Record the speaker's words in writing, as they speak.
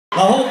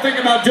whole thing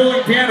about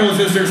dueling pianos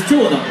is there's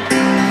two of them.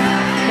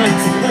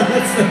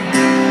 That's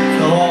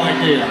the whole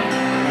idea.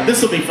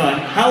 This will be fun.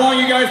 How long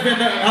you guys been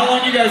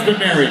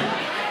married?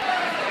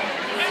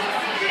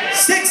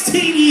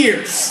 16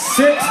 years.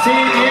 16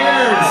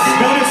 years.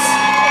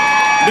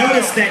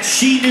 Notice that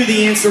she knew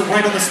the answer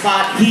right on the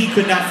spot. He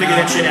could not figure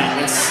that shit out.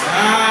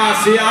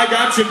 See, I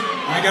got you.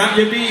 I got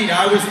you beat.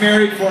 I was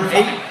married for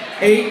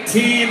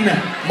 18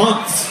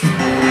 months.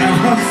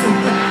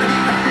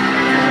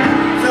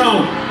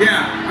 So,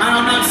 yeah,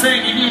 I'm not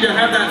saying you need to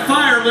have that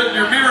fire lit in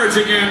your marriage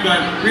again, but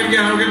we're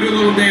gonna do a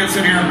little dance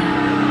in here.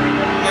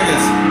 Look at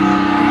this.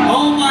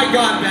 Oh my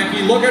God,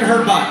 Becky, look at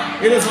her butt.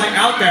 It is like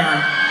out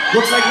there.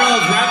 Looks like one of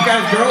those rap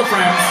guys'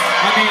 girlfriends.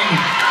 I mean,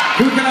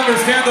 who can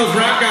understand those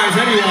rap guys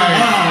anyway?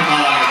 Oh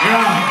my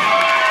God.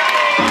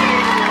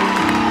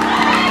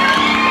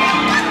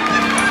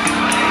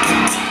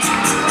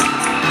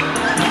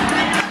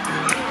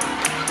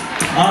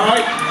 All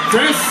right,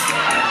 Chris,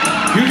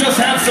 you just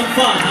have some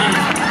fun, huh?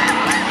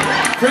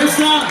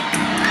 Krista,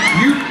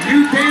 you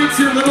dance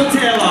your little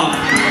tail off.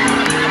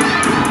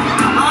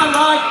 I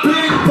like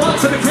big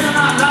butts and I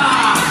cannot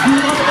lie. You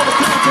know what I'm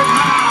talking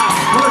about.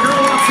 When a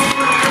girl walks over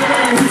and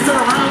everybody who sit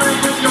around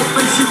and in your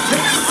face, you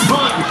take the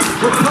fun.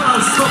 With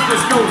cars, stuff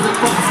this goes and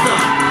fun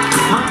stuff.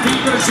 I'm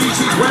deep in the sheets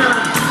she's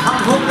wearing. I'm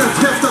hoping it's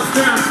just a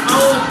staring.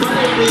 Oh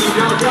baby,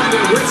 y'all got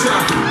it with ya.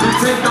 And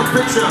take a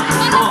picture.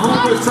 My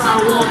home is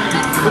trying to warn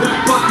me. But that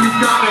fuck you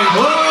got me.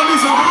 Oh,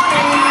 he's a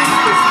honey.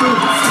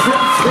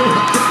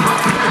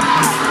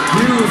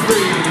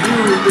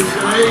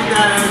 I ain't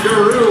got a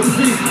guru.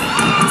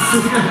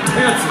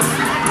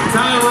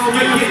 Time to roll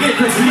get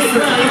Chris.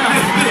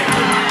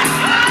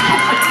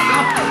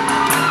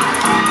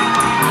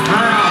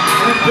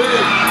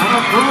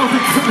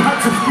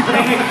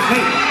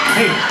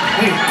 Hey.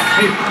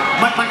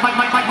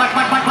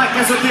 Mike,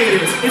 that's what day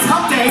it is. It's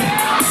hump day.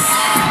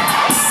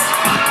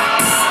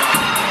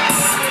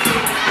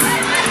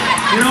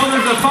 You know,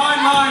 there's a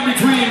fine line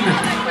between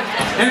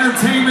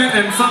entertainment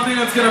and something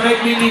that's going to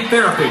make me need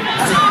therapy.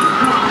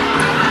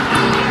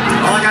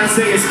 All I gotta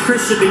say is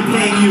Chris should be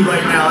paying you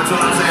right now, that's what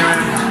I'm saying,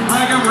 man.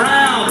 Like I'm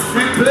round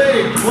and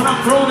big. When I'm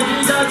throwing the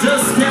gig, I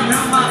just can't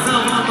help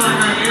myself. I'm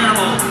like an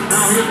animal.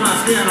 Now here's my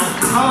scandal.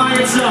 I wanna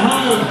get you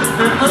home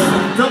and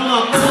double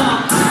up.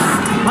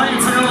 I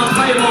ain't taking on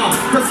play ball.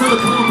 Chris to the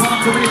corn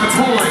pop to me the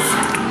toys.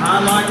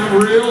 I like them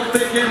real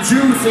thick and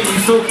juicy,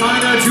 so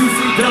find a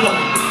juicy devil.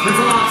 There's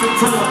a lot of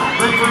trouble.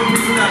 Wait for a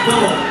piece of that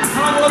bubble.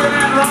 I'm looking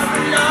at rock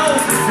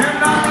videos and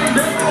not any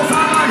nipples. I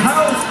like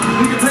hoes.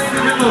 You can take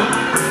the nipple.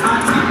 I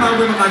keep my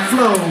women like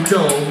flow,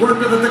 Joe.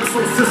 Work with the next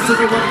little sister,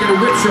 they want to get a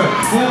with ya.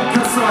 All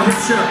cuss I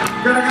hit ya.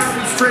 Gotta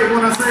be straight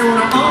when I say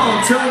when I'm on.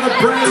 Till the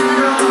brain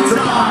goes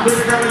on.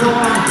 Baby, gotta go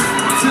on.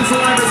 Since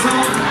the light is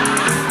on.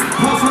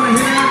 Pulse on the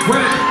hit and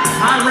quit it.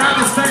 I'd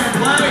rather stay and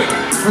play.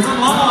 Cause I'm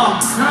long,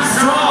 not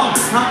strong.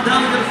 I'm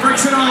down to get the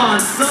friction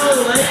on. So,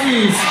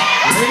 ladies,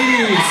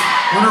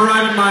 wanna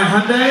ride in my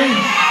Hyundai?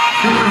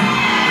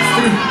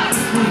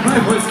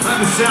 It's time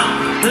to shout.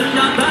 Then you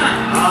got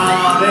back.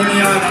 There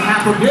they are, the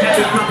happy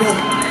couple.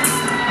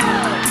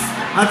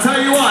 I'll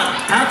tell you what,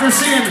 after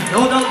seeing,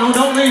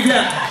 don't leave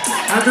yet.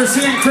 After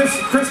seeing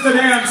Krista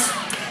dance,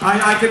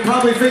 I could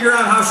probably figure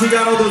out how she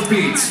got all those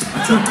beats.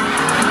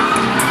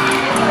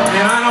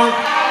 And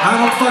I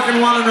don't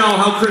fucking want to know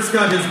how Chris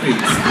got his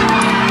beats.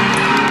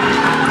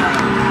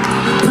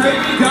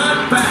 Baby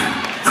got back.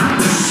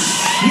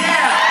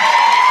 Yeah.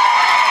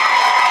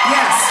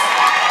 Yes.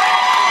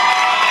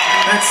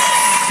 That's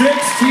 16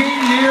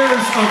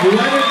 years of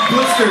wedded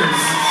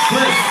blisters.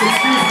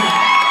 Excuse me.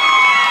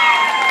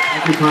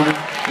 Thank you, Carmen.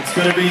 It's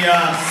going to be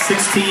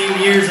 16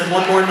 years and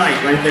one more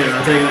night right there,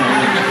 I'll tell you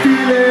that.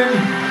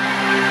 Feeling